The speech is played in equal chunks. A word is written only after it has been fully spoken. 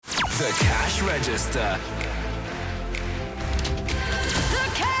The Cash Register. The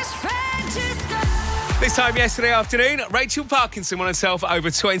Cash Register. This time yesterday afternoon, Rachel Parkinson won herself over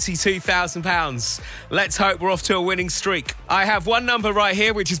 £22,000. Let's hope we're off to a winning streak. I have one number right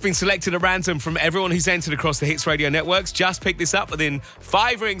here which has been selected at random from everyone who's entered across the Hits Radio networks. Just pick this up within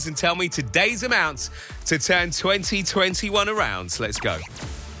 5 rings and tell me today's amount to turn 2021 around. Let's go.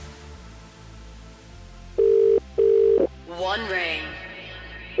 1 ring.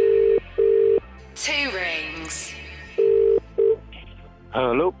 2 rings.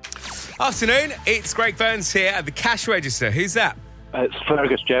 Hello. Afternoon, it's Greg Burns here at the Cash Register. Who's that? It's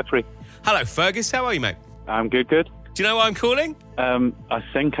Fergus Jeffrey. Hello, Fergus. How are you, mate? I'm good. Do you know why I'm calling? I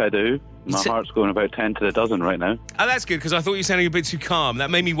think I do. My heart's going about 10 to the dozen right now. Oh, that's good, because I thought you were sounding a bit too calm.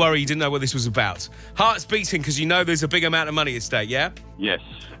 That made me worry you didn't know what this was about. Heart's beating because you know there's a big amount of money at stake, yeah? Yes.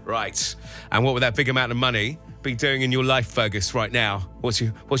 Right. And what would that big amount of money be doing in your life, Fergus, right now? What's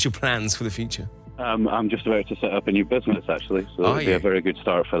your plans for the future? I'm just about to set up a new business, actually, so Are it'll be you? a very good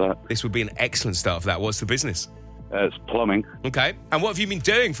start for that. This would be an excellent start for that. What's the business? It's plumbing. Okay. And what have you been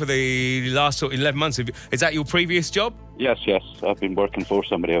doing for the last sort of 11 months? Is that your previous job? Yes. I've been working for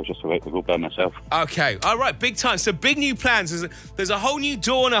somebody. I was just about to go by myself. Okay. All right. Big time. So big new plans. There's a whole new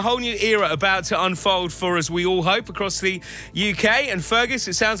dawn, a whole new era about to unfold for us, we all hope, across the UK. And Fergus,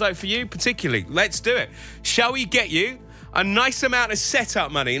 it sounds like for you particularly. Let's do it. Shall we get you a nice amount of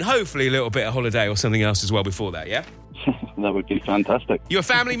setup money and hopefully a little bit of holiday or something else as well before that, yeah? That would be fantastic. You a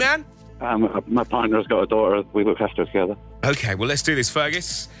family man? My partner's got a daughter. We look after her together. Okay, well, let's do this,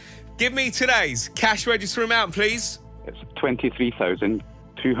 Fergus. Give me today's cash register amount, please. It's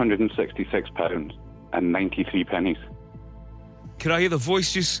 £23,266 and 93 pennies. Could I hear the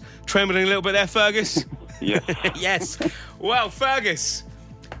voice just trembling a little bit there, Fergus? Yes. Yes. Well, Fergus,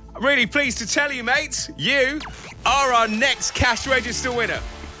 I'm really pleased to tell you, mate, you are our next cash register winner.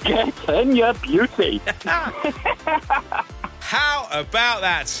 Get in your beauty. How about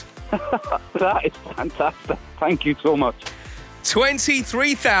that? That is fantastic. Thank you so much.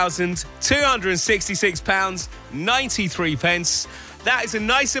 £23,266, 93 pence. That is a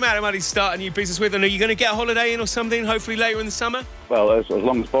nice amount of money to start a new business with. And are you going to get a holiday in or something, hopefully later in the summer? Well, as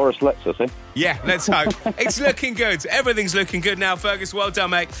long as Boris lets us, eh? Yeah, let's hope. It's looking good. Everything's looking good now, Fergus. Well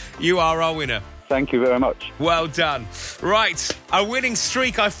done, mate. You are our winner. Thank you very much. Well done. Right, a winning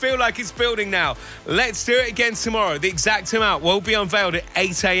streak. I feel like it's building now. Let's do it again tomorrow. The exact amount will be unveiled at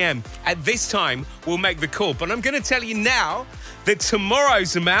 8 a.m. At this time, we'll make the call. But I'm going to tell you now that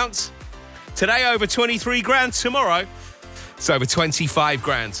tomorrow's amount, today over 23 grand, tomorrow it's over 25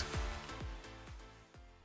 grand.